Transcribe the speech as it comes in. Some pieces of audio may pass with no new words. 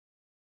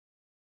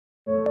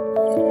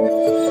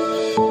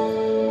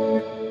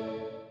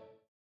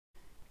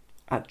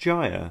At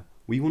Jahia,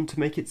 we want to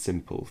make it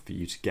simple for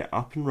you to get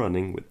up and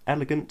running with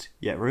elegant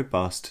yet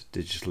robust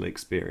digital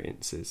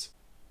experiences.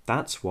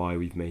 That's why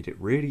we've made it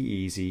really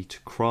easy to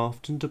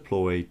craft and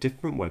deploy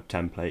different web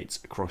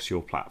templates across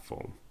your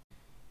platform.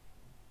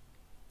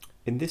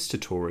 In this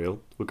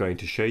tutorial, we're going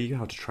to show you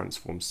how to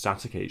transform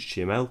static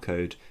HTML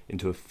code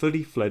into a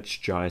fully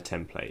fledged Jahia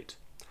template.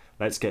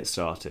 Let's get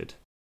started.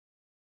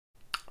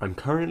 I'm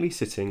currently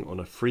sitting on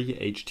a free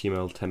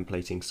HTML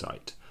templating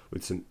site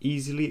with some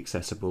easily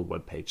accessible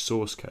web page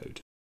source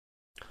code.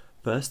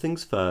 First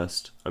things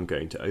first, I'm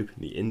going to open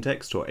the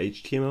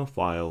index.html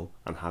file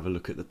and have a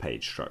look at the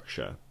page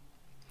structure.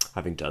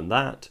 Having done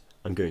that,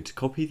 I'm going to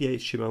copy the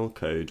HTML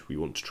code we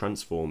want to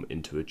transform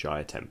into a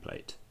Jahia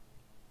template.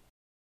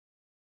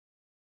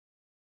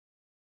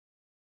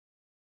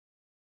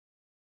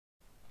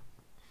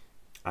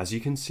 As you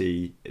can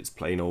see, it's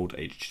plain old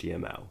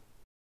HTML.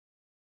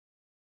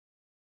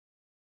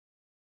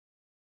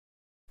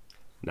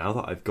 Now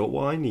that I've got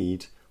what I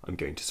need, I'm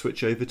going to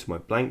switch over to my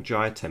blank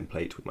Jahia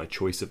template with my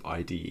choice of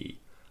IDE,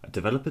 a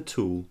developer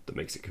tool that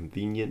makes it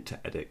convenient to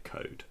edit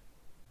code.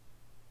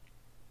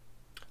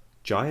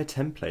 Jahia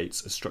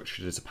templates are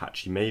structured as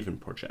Apache Maven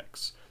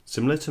projects,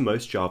 similar to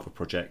most Java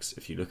projects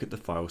if you look at the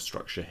file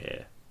structure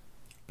here.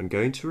 I'm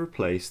going to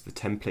replace the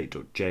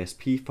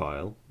template.jsp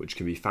file, which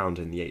can be found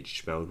in the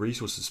HTML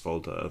resources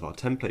folder of our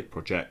template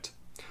project,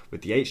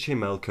 with the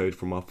HTML code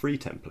from our free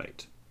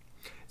template.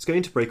 It's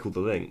going to break all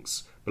the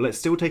links, but let's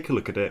still take a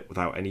look at it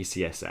without any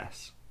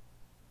CSS.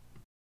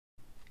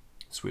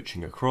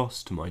 Switching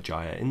across to my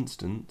Jahia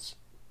instance.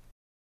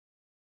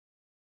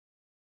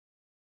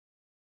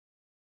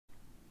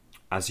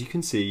 As you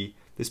can see,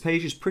 this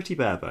page is pretty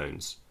bare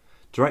bones.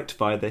 To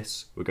rectify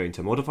this, we're going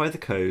to modify the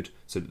code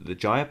so that the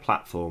Jahia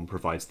platform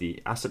provides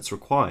the assets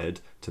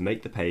required to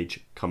make the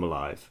page come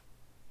alive.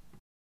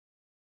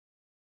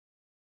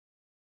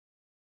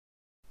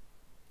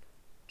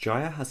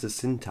 Jahia has a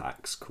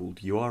syntax called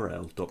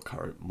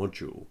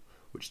url.currentModule,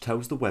 which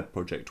tells the web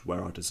project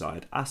where our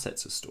desired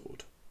assets are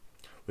stored.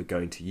 We're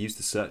going to use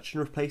the search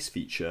and replace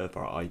feature of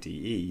our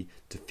IDE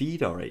to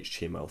feed our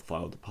HTML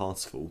file the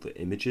paths for all the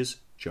images,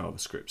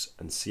 JavaScripts,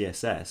 and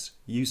CSS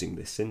using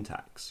this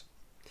syntax.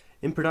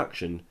 In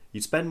production,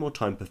 you'd spend more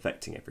time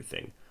perfecting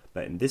everything,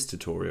 but in this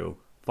tutorial,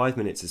 5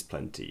 minutes is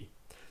plenty,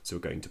 so we're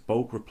going to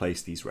bulk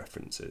replace these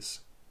references.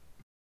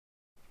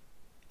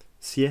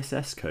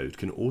 CSS code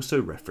can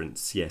also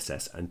reference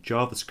CSS and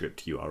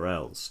JavaScript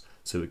URLs,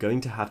 so we're going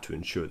to have to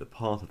ensure the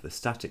path of the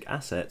static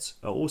assets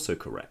are also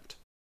correct.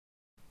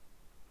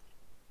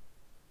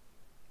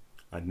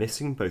 I'm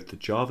missing both the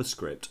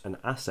JavaScript and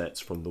assets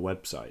from the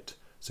website,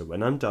 so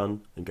when I'm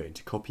done, I'm going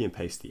to copy and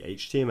paste the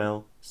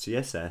HTML,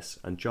 CSS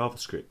and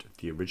JavaScript of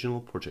the original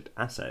project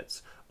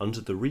assets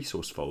under the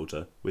resource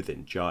folder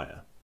within Jahia.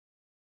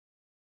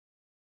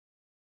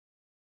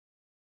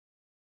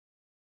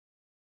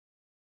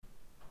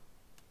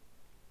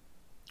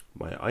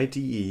 My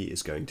IDE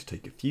is going to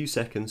take a few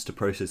seconds to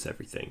process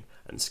everything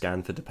and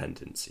scan for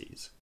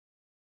dependencies.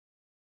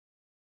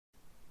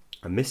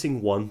 I'm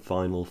missing one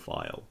final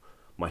file,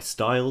 my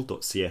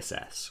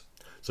style.css,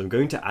 so I'm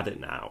going to add it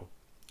now.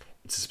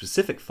 It's a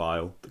specific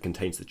file that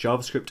contains the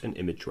JavaScript and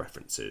image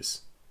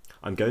references.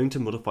 I'm going to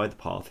modify the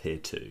path here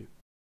too.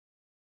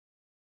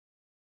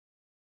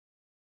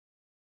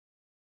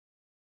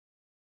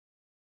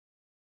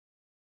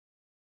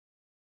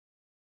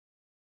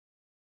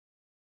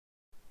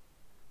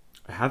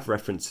 I have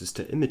references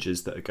to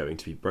images that are going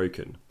to be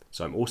broken,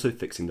 so I'm also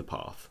fixing the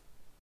path.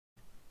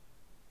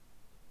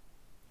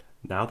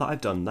 Now that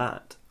I've done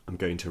that, I'm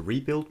going to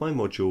rebuild my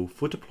module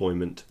for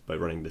deployment by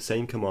running the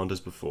same command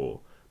as before,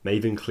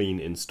 maven clean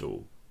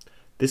install.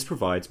 This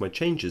provides my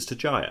changes to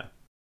Jahia.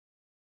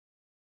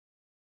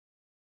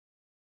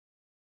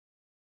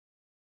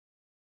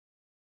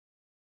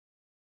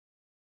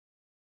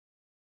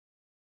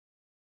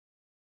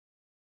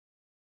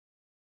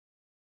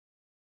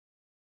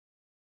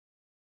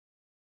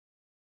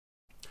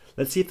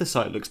 Let's see if the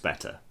site looks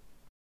better.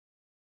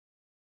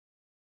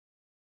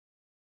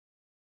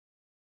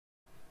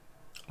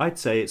 I'd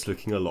say it's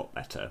looking a lot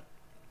better.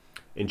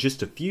 In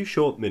just a few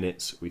short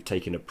minutes, we've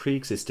taken a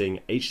pre-existing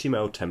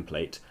HTML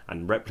template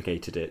and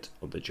replicated it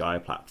on the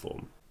Jahia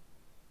platform.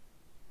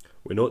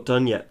 We're not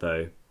done yet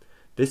though.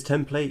 This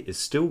template is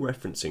still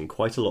referencing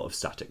quite a lot of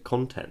static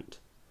content.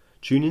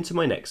 Tune into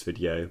my next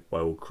video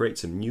where we'll create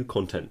some new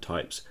content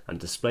types and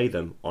display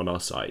them on our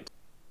site.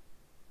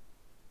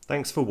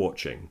 Thanks for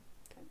watching.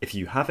 If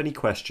you have any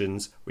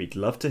questions, we'd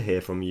love to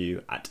hear from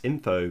you at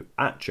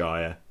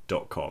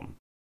info@jahia.com.